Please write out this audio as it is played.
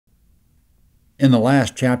In the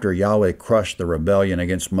last chapter, Yahweh crushed the rebellion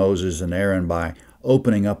against Moses and Aaron by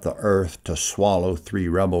opening up the earth to swallow 3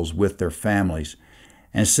 rebels with their families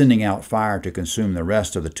and sending out fire to consume the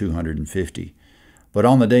rest of the 250. But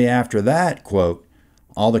on the day after that, quote,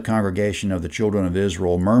 all the congregation of the children of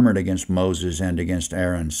Israel murmured against Moses and against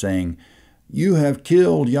Aaron, saying, "You have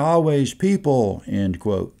killed Yahweh's people," end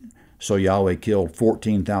quote. So Yahweh killed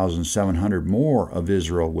 14,700 more of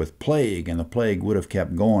Israel with plague, and the plague would have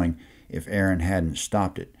kept going if Aaron hadn't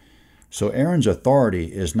stopped it. So Aaron's authority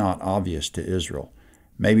is not obvious to Israel.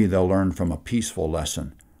 Maybe they'll learn from a peaceful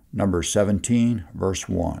lesson. Numbers 17, verse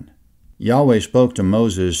 1. Yahweh spoke to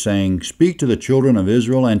Moses, saying, "Speak to the children of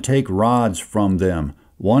Israel and take rods from them,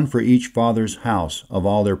 1 for each father's house, of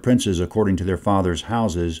all their princes according to their fathers'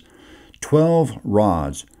 houses, 12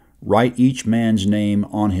 rods. Write each man's name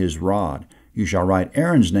on his rod. You shall write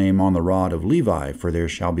Aaron's name on the rod of Levi, for there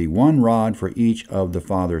shall be 1 rod for each of the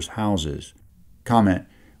fathers' houses." Comment: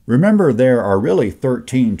 remember, there are really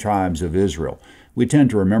 13 tribes of Israel. We tend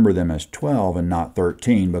to remember them as 12 and not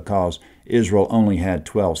 13 because Israel only had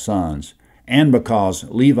 12 sons, and because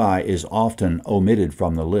Levi is often omitted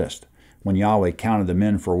from the list. When Yahweh counted the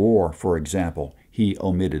men for war, for example, he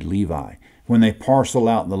omitted Levi. When they parcel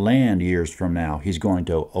out the land years from now, he's going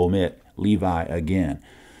to omit Levi again.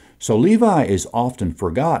 So Levi is often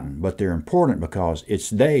forgotten, but they're important because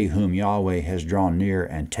it's they whom Yahweh has drawn near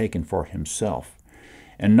and taken for himself.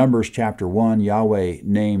 In Numbers chapter 1, Yahweh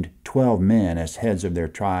named 12 men as heads of their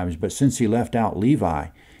tribes, but since he left out Levi,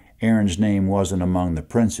 Aaron's name wasn't among the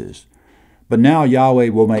princes. But now Yahweh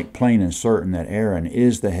will make plain and certain that Aaron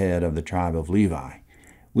is the head of the tribe of Levi.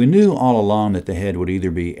 We knew all along that the head would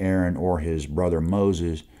either be Aaron or his brother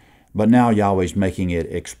Moses, but now Yahweh's making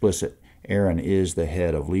it explicit. Aaron is the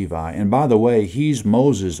head of Levi. And by the way, he's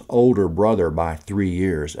Moses' older brother by 3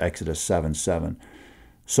 years, Exodus 7:7.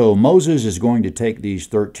 So Moses is going to take these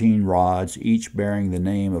 13 rods, each bearing the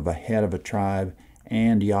name of a head of a tribe,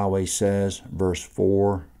 and Yahweh says, verse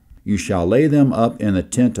 4, "You shall lay them up in the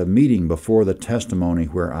tent of meeting before the testimony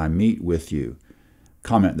where I meet with you."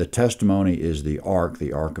 Comment: the testimony is the ark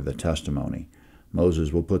of the testimony.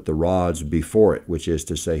 Moses will put the rods before it, which is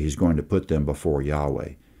to say he's going to put them before Yahweh.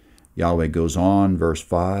 Yahweh goes on, verse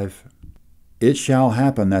 5, "It shall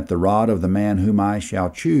happen that the rod of the man whom I shall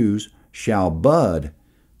choose shall bud.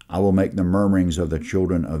 I will make the murmurings of the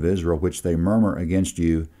children of Israel, which they murmur against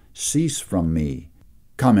you, cease from me."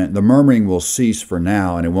 Comment: the murmuring will cease for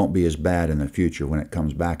now, and it won't be as bad in the future when it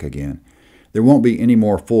comes back again. There won't be any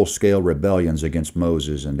more full-scale rebellions against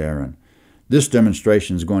Moses and Aaron. This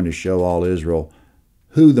demonstration is going to show all Israel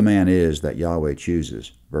who the man is that Yahweh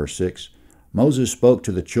chooses. Verse 6, "Moses spoke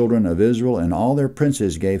to the children of Israel, and all their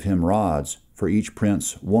princes gave him rods, for each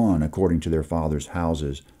prince 1 according to their fathers'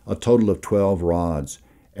 houses, a total of 12 rods.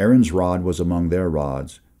 Aaron's rod was among their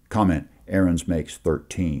rods." Comment: Aaron's makes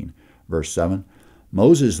 13. Verse 7,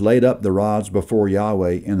 "Moses laid up the rods before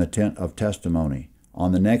Yahweh in the tent of testimony.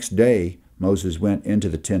 On the next day Moses went into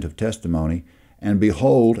the tent of testimony, and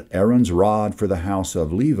behold, Aaron's rod for the house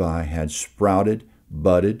of Levi had sprouted,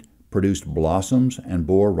 budded, produced blossoms, and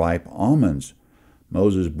bore ripe almonds.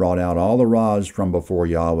 Moses brought out all the rods from before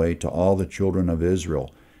Yahweh to all the children of Israel.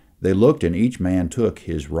 They looked, and each man took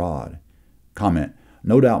his rod." Comment: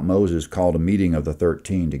 no doubt Moses called a meeting of the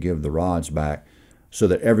 13 to give the rods back so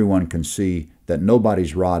that everyone can see that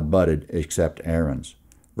nobody's rod budded except Aaron's.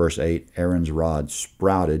 Verse 8, "Aaron's rod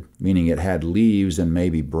sprouted," meaning it had leaves and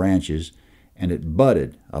maybe branches, and it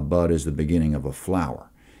budded. A bud is the beginning of a flower.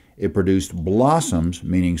 It produced blossoms,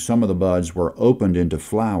 meaning some of the buds were opened into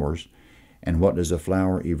flowers. And what does a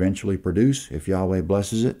flower eventually produce if Yahweh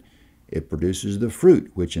blesses it? It produces the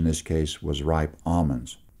fruit, which in this case was ripe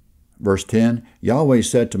almonds. Verse 10, "Yahweh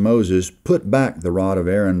said to Moses, Put back the rod of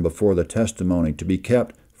Aaron before the testimony to be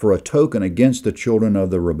kept for a token against the children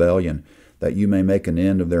of the rebellion, that you may make an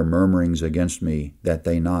end of their murmurings against me, that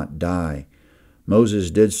they not die."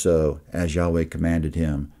 Moses did so as Yahweh commanded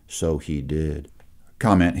him, so he did.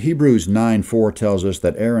 Comment: Hebrews 9:4 tells us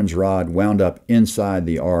that Aaron's rod wound up inside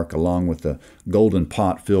the ark along with the golden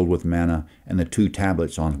pot filled with manna and the 2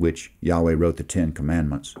 tablets on which Yahweh wrote the 10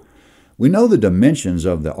 commandments. We know the dimensions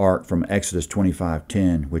of the ark from Exodus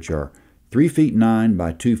 25:10, which are 3 feet 9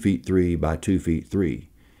 by 2 feet 3 by 2 feet 3.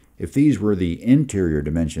 If these were the interior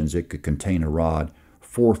dimensions, it could contain a rod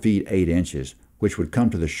 4 feet 8 inches, which would come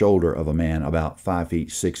to the shoulder of a man about 5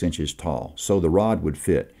 feet 6 inches tall. So the rod would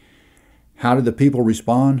fit. How did the people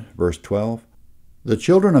respond? Verse 12, "The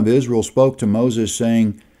children of Israel spoke to Moses,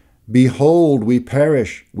 saying, Behold, we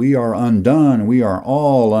perish, we are undone, we are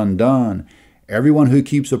all undone. Everyone who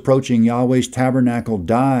keeps approaching Yahweh's tabernacle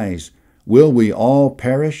dies. Will we all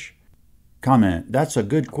perish?" Comment, that's a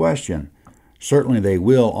good question. Certainly they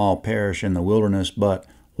will all perish in the wilderness, but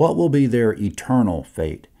what will be their eternal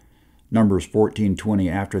fate? Numbers 14:20,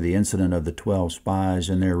 after the incident of the 12 spies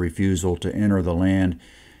and their refusal to enter the land,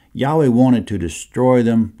 Yahweh wanted to destroy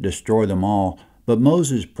them all, but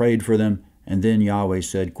Moses prayed for them, and then Yahweh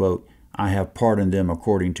said, quote, I have pardoned them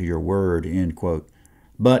according to your word, end quote.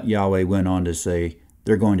 But Yahweh went on to say,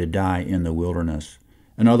 they're going to die in the wilderness.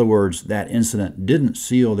 In other words, that incident didn't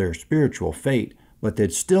seal their spiritual fate, but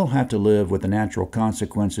they'd still have to live with the natural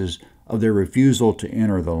consequences of their refusal to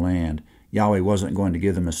enter the land. Yahweh wasn't going to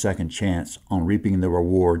give them a second chance on reaping the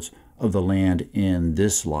rewards of the land in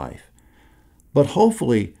this life. But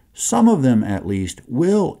hopefully, some of them at least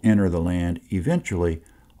will enter the land eventually,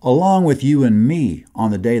 along with you and me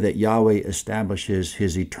on the day that Yahweh establishes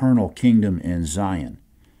his eternal kingdom in Zion.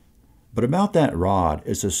 But about that rod,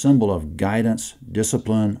 it's a symbol of guidance,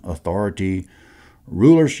 discipline, authority,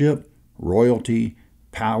 rulership, royalty,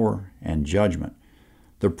 power, and judgment.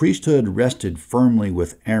 The priesthood rested firmly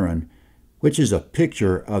with Aaron, which is a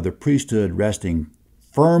picture of the priesthood resting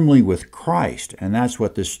firmly with Christ, and that's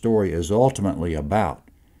what this story is ultimately about.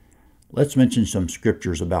 Let's mention some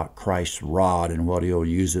scriptures about Christ's rod and what he'll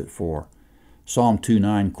use it for. Psalm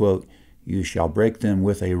 2:9, quote, you shall break them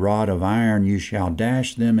with a rod of iron, you shall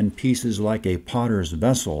dash them in pieces like a potter's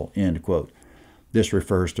vessel, end quote. This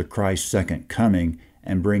refers to Christ's second coming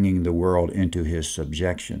and bringing the world into his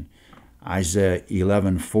subjection. Isaiah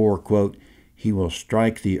 11:4, quote, he will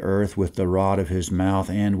strike the earth with the rod of his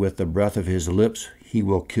mouth, and with the breath of his lips he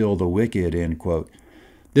will kill the wicked, end quote.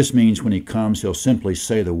 This means when he comes, he'll simply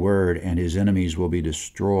say the word and his enemies will be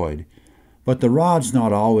destroyed. But the rod's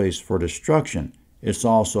not always for destruction. It's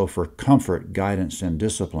also for comfort, guidance, and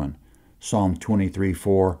discipline. Psalm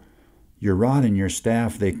 23:4, your rod and your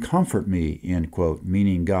staff, they comfort me, end quote,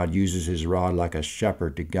 meaning God uses his rod like a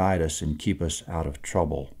shepherd to guide us and keep us out of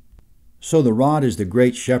trouble. So the rod is the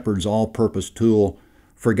great shepherd's all-purpose tool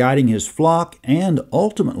for guiding his flock and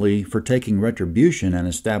ultimately for taking retribution and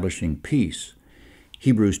establishing peace.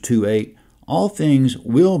 Hebrews 2:8, all things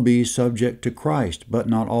will be subject to Christ, but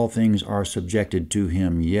not all things are subjected to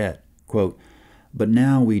him yet. Quote, but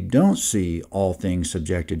now we don't see all things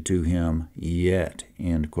subjected to him yet,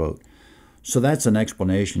 end quote. So that's an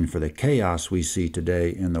explanation for the chaos we see today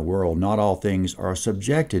in the world. Not all things are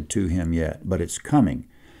subjected to him yet, but it's coming.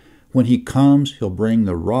 When he comes, he'll bring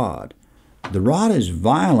the rod. The rod is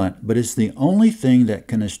violent, but it's the only thing that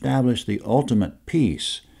can establish the ultimate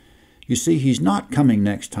peace. You see, he's not coming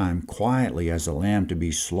next time quietly as a lamb to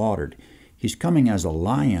be slaughtered. He's coming as a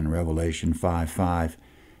lion, Revelation 5:5,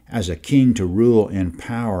 as a king to rule in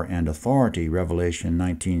power and authority, Revelation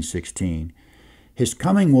 19:16. His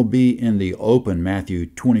coming will be in the open, Matthew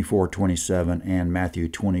 24:27 and Matthew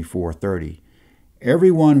 24:30.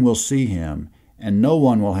 Everyone will see him, and no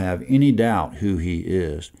one will have any doubt who he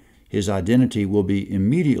is. His identity will be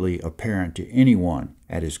immediately apparent to anyone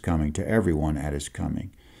at his coming, to everyone at his coming.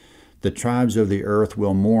 The tribes of the earth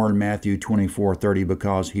will mourn, Matthew 24:30,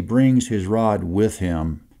 because he brings his rod with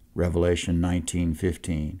him, Revelation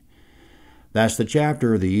 19:15. That's the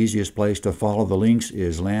chapter. The easiest place to follow the links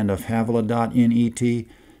is landofhavilah.net.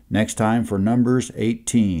 Next time for Numbers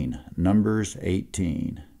 18. Numbers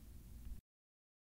 18.